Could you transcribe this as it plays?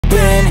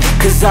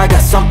cause I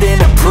got something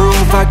to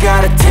prove. I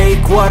gotta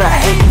take what I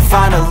hate and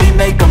finally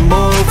make a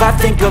move. I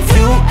think of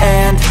you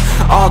and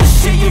all the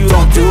shit you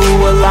don't do.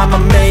 Well, I'ma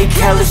make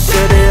hella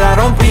sure that I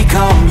don't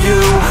become you.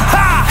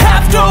 I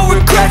have no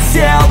regrets,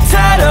 yeah, I'll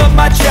tattle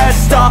my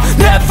chest. I'll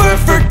never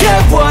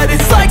forget what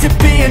it's like to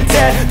be in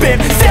debt.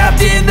 Been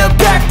stabbed in the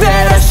back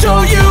bed, I'll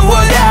show you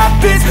what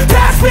happens.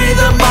 Pass me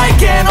the mic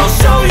and I'll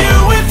show you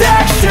with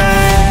action.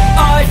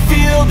 I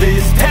feel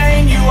this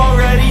pain, you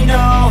already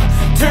know.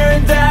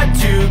 Turn that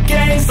to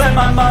gains, let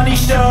my money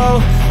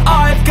show.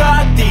 I've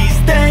got these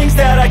things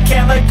that I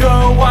can't let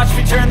go. Watch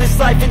me turn this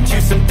life into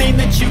something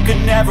that you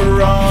could never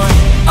own.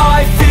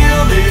 I feel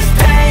this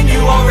pain, you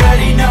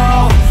already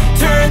know.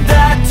 Turn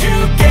that to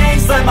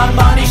gains, let my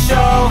money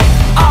show.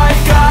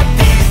 I've got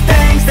these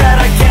things that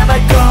I can't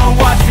let go.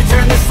 Watch me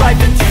turn this life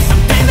into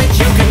something that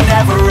you could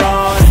never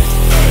own.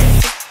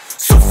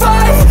 So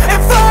fight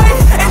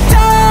and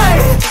die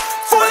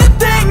for the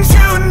things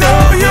you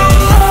know you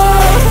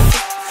love.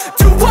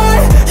 Do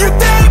what you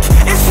think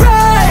is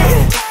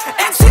right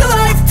and see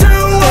life do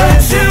what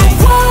you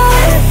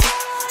want.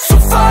 So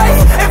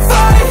fight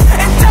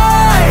and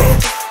die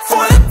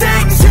for the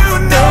things you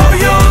know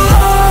you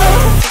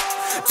love.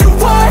 Do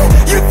what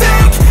you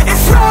think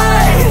is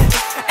right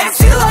and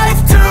see life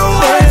do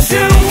what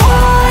you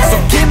want. So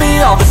give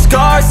me all the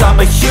scars, I'm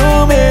a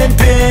human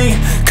being.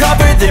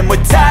 Cover them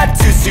with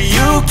tattoos so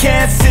you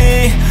can't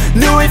see.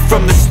 Knew it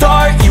from the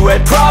start, you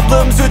had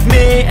problems with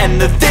me and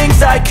the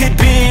things I could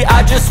be,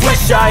 I just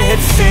wish I had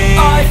seen.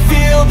 I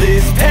feel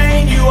this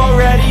pain, you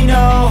already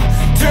know.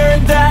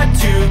 Turn that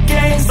to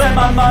gains, let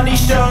my money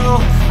show.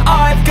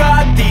 I've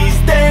got these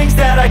things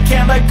that I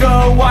can't let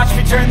go. Watch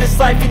me turn this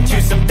life into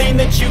something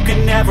that you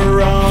can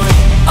never own.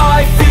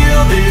 I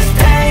feel this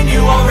pain, you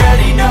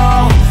already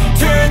know.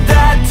 Turn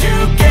that to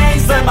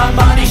gains, let my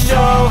money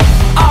show.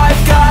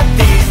 I've got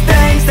these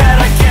things that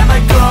I can't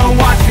let go.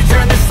 Watch me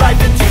turn this life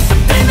into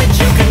something that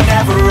you can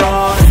never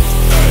own.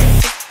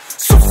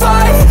 So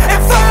fight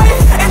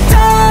and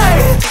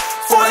die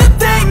for the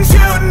things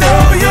you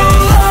know you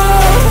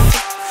love.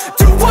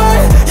 Do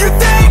what you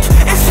think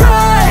is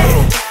right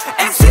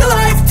and see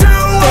life do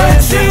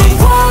what you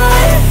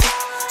want.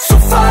 So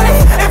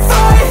fight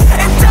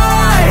and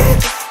die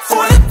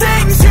for the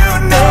things you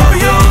know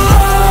you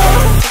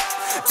love.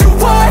 Do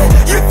what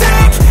you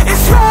think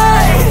is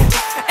right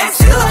and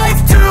see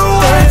life do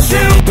what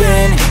you've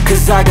been,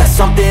 cause I got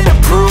something to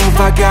prove.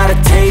 I gotta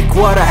take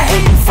what I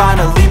hate and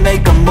finally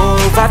make a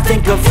move. I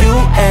think of you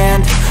and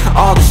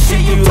all the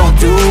shit you don't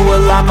do.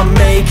 Well, I'ma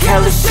make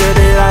hella sure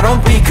that I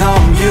don't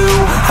become you.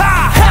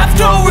 I have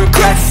no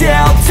regrets,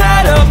 yeah, I'll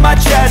tattle my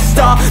chest.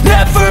 I'll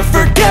never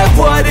forget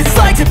what it's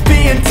like to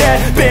be in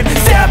debt. Been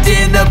stabbed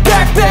in the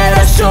back bed,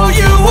 I'll show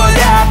you what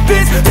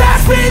happens.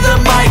 Pass me the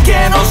mic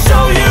and I'll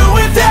show you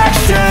with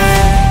action.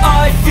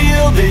 I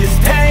feel this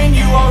pain,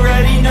 you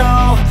already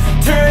know.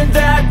 Turn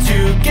that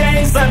to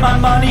gains, let my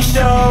money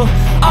show.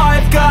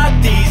 I've got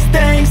these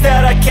things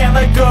that I can't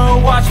let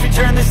go. Watch me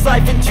turn this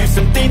life into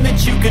something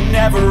that you could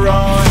never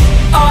own.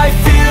 I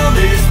feel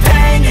this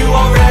pain, you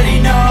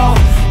already know.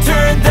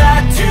 Turn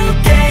that to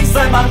gains,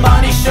 let my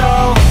money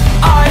show.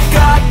 I've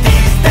got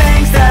these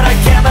things that I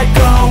can't let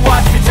go.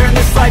 Watch me turn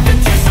this life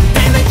into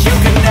something that you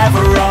could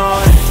never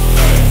own.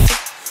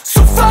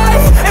 So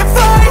fight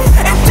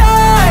and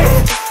die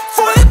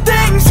for the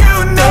things you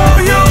know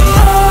you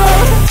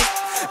love.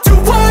 Do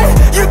what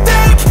you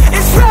think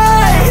is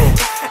right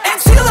and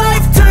see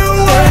life do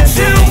what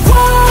you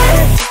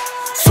want.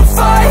 So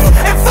fight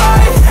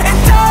and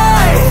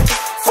die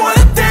for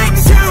the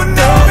things you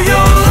know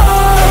you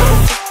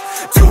love.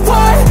 Do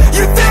what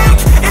you think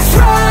is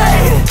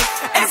right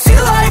and see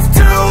life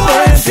do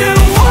what you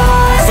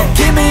want. So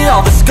give me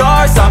all the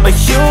scars, I'm a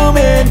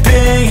human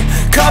being.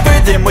 Cover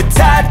them with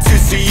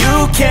tattoos so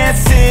you can't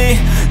see.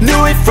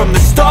 Knew it from the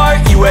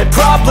start, you had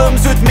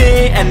problems with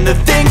me and the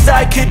things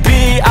I could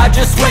be, I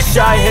just wish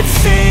I had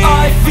seen.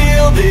 I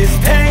feel this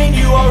pain,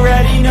 you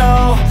already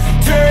know.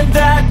 Turn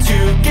that to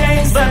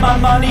gains, let my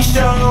money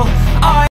show.